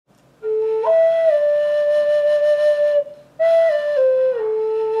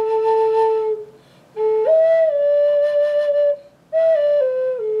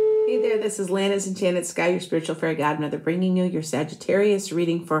is Lana's Enchanted Sky, your spiritual fairy godmother, bringing you your Sagittarius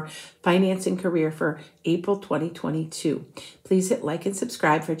reading for finance and career for April 2022. Please hit like and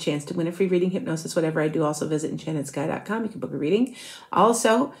subscribe for a chance to win a free reading, hypnosis, whatever I do. Also visit EnchantedSkye.com. You can book a reading.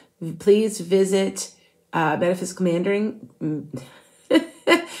 Also, please visit Metaphysical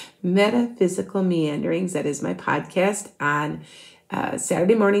Meanderings. That is my podcast on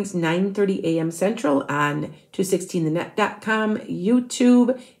Saturday mornings, 9:30 a.m. Central on 216thenet.com,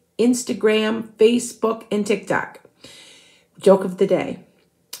 YouTube, Instagram, Facebook, and TikTok. Joke of the day.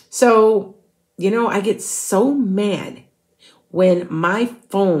 So, you know, I get so mad when my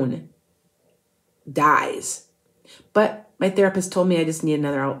phone dies. But my therapist told me I just need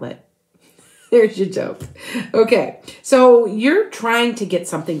another outlet. There's your joke. Okay, so you're trying to get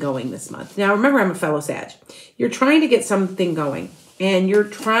something going this month. Now, remember, I'm a fellow Sag. You're trying to get something going, and you're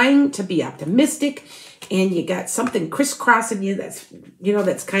trying to be optimistic, and you got something crisscrossing you that's, you know,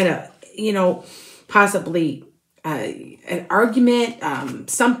 that's kind of, you know, possibly an argument,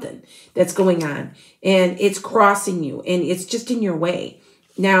 something that's going on, and it's crossing you, and it's just in your way.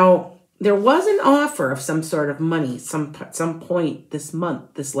 Now, there was an offer of some sort of money some point this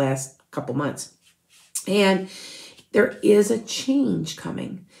month, this last couple months. And there is a change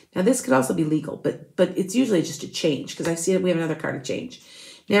coming. Now, this could also be legal, but it's usually just a change, because I see that we have another card of change.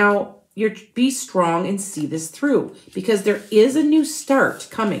 Now, be strong and see this through, because there is a new start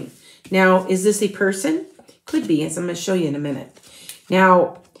coming. Now, is this a person? Could be, as I'm going to show you in a minute.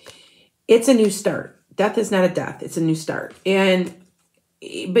 Now, it's a new start. Death is not a death. It's a new start.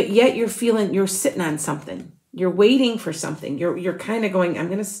 But yet you're feeling, you're sitting on something. You're waiting for something. You're kind of going, I'm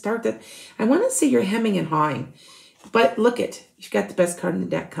going to start that. I want to say you're hemming and hawing. But look it, you've got the best card in the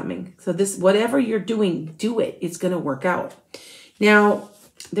deck coming. So this, whatever you're doing, do it. It's going to work out. Now,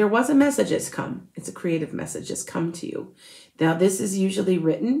 there was a message that's come. It's a creative message that's come to you. Now, this is usually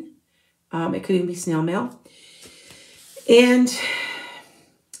written. It could even be snail mail. And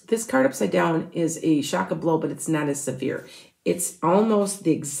this card upside down is a shock of blow, but it's not as severe. It's almost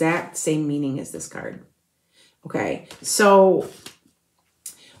the exact same meaning as this card. Okay, so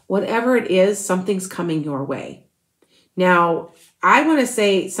whatever it is, something's coming your way. Now, I want to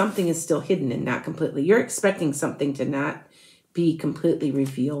say something is still hidden and not completely. You're expecting something to not be completely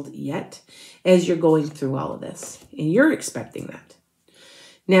revealed yet as you're going through all of this. And you're expecting that.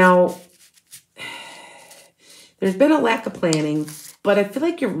 Now, there's been a lack of planning, but I feel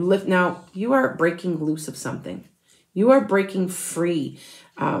like you are breaking loose of something. You are breaking free.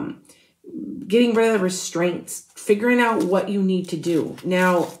 Getting rid of the restraints, figuring out what you need to do.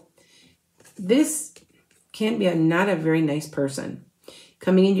 Now, this can be not a very nice person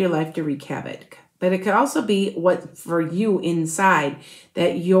coming into your life to wreak havoc. But it could also be what for you inside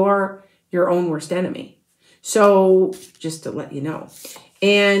that you're your own worst enemy. So just to let you know.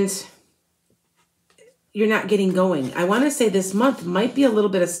 And you're not getting going. I want to say this month might be a little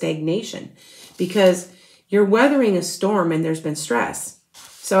bit of stagnation because you're weathering a storm and there's been stress.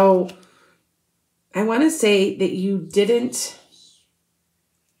 So I want to say that you didn't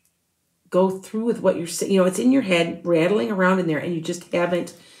go through with what you're saying. You know, it's in your head, rattling around in there, and you just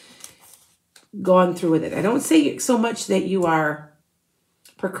haven't gone through with it. I don't say so much that you are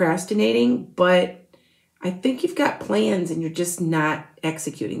procrastinating, but I think you've got plans and you're just not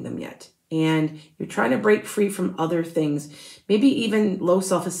executing them yet. And you're trying to break free from other things, maybe even low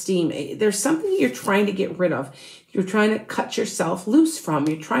self-esteem. There's something you're trying to get rid of. You're trying to cut yourself loose from.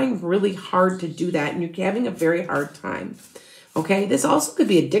 You're trying really hard to do that, and you're having a very hard time. Okay? This also could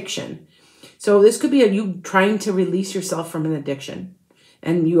be addiction. So this could be you trying to release yourself from an addiction,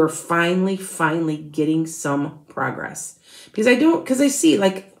 and you are finally getting some progress. Because I see,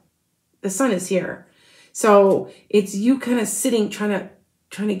 like, the sun is here. So it's you kind of sitting, trying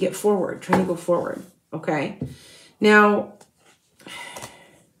to get forward, trying to go forward, okay? Now,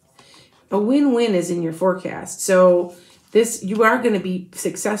 a win-win is in your forecast. So you are going to be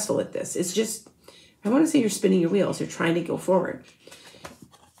successful at this. It's just, I want to say you're spinning your wheels. You're trying to go forward.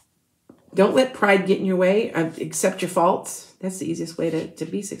 Don't let pride get in your way. Accept your faults. That's the easiest way to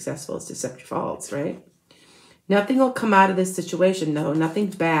be successful, is to accept your faults, right? Nothing will come out of this situation. No, nothing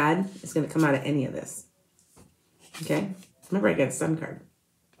bad is going to come out of any of this. Okay? Remember, I got a sun card.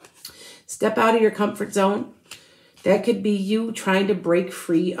 Step out of your comfort zone. That could be you trying to break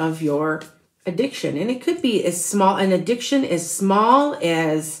free of your addiction. And it could be an addiction as small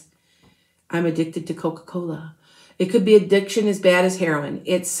as I'm addicted to Coca-Cola. It could be addiction as bad as heroin.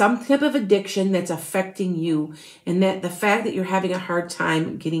 It's some type of addiction that's affecting you. And that the fact that you're having a hard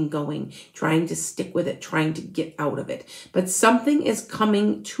time getting going, trying to stick with it, trying to get out of it. But something is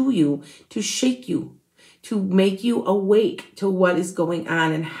coming to you to shake you, to make you awake to what is going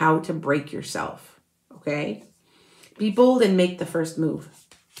on and how to break yourself. Okay? Be bold and make the first move.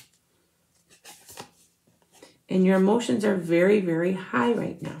 And your emotions are very, very high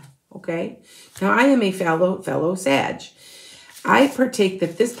right now. Okay? Now, I am a fellow Sag. I partake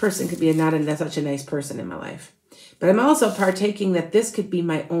that this person could be not such a nice person in my life. But I'm also partaking that this could be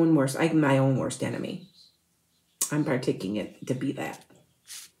my own worst enemy. I'm partaking it to be that.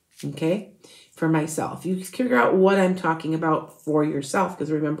 Okay? For myself. You figure out what I'm talking about for yourself,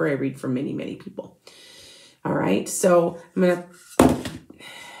 because remember, I read for many, many people. All right? So I'm going to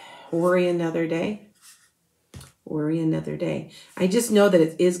worry another day. Worry another day. I just know that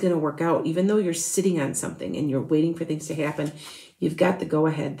it is going to work out. Even though you're sitting on something and you're waiting for things to happen, you've got the go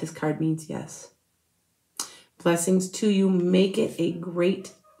ahead. This card means yes. Blessings to you. Make it a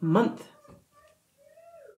great month.